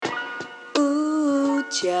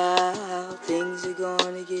child, things are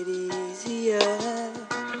gonna get easier.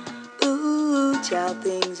 Ooh, child,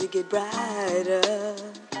 things will get brighter.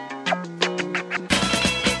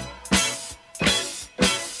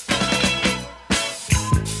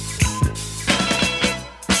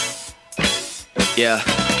 Yeah,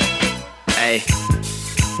 hey.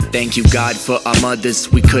 Thank you, God, for our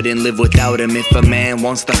mothers. We couldn't live without them. If a man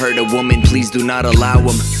wants to hurt a woman, please do not allow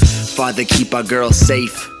him. Father, keep our girls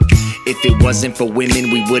safe. If it wasn't for women,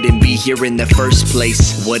 we wouldn't be here in the first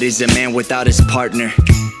place. What is a man without his partner?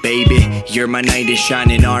 Baby, you're my knight in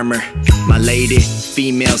shining armor. My lady,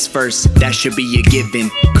 females first, that should be a given.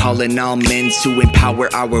 Calling all men to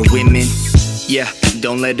empower our women. Yeah,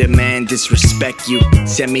 don't let a man disrespect you.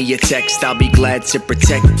 Send me a text, I'll be glad to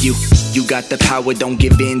protect you. You got the power, don't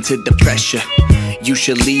give in to the pressure. You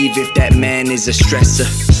should leave if that man is a stressor.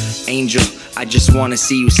 Angel, I just wanna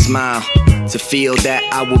see you smile. To feel that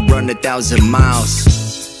I would run 1,000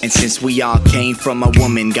 miles. And since we all came from a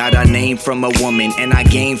woman, got our name from a woman, and I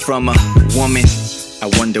came from a woman, I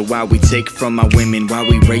wonder why we take from our women, why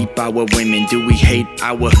we rape our women. Do we hate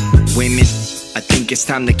our women? I think it's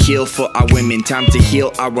time to kill for our women, time to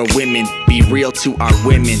heal our women, be real to our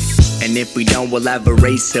women. And if we don't, we'll have a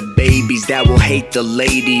race of babies that will hate the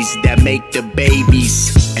ladies that make the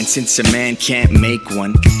babies. And since a man can't make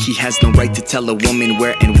one, he has no right to tell a woman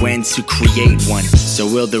where and when to create one. So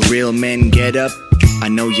will the real men get up? I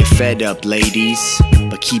know you're fed up, ladies,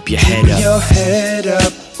 but keep your head up. Keep your head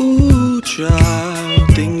up, ooh,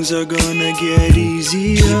 child, things are gonna get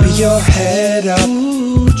easier. Keep your head up,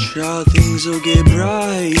 ooh, child, things will get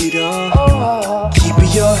brighter.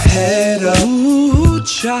 Keep your head up, ooh,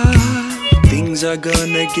 child, things are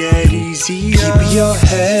gonna get easier. Keep your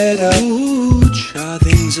head up, ooh, child,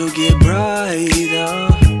 things will get brighter.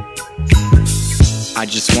 I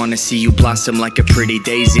just wanna see you blossom like a pretty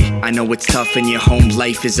daisy. I know it's tough and your home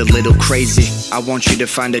life is a little crazy. I want you to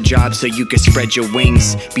find a job so you can spread your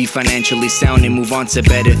wings, be financially sound and move on to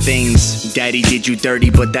better things. Daddy did you dirty,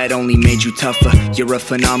 but that only made you tougher. You're a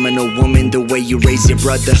phenomenal woman, the way you raise your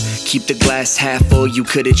brother. Keep the glass half full, you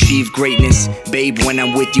could achieve greatness. Babe, when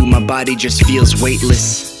I'm with you, my body just feels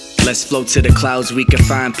weightless. Let's float to the clouds, we can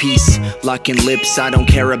find peace. Locking lips, I don't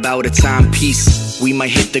care about a timepiece. We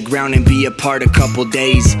might hit the ground and be apart a couple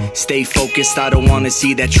days. Stay focused, I don't wanna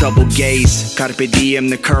see that troubled gaze. Carpe diem,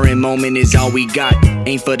 the current moment is all we got.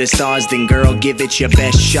 Aim for the stars, then girl, give it your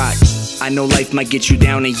best shot. I know life might get you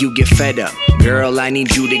down and you get fed up. Girl, I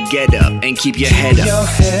need you to get up and keep your head up. Keep your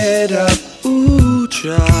head up, ooh,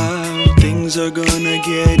 child, things are gonna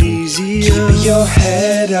get easier. Keep your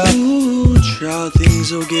head up, ooh, child,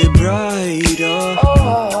 things will get brighter.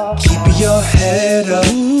 Keep your head up,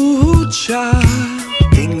 ooh, child,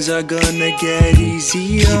 things are gonna get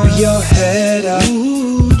easier. Keep your head up,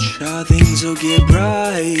 ooh, child, things will get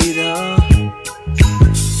brighter.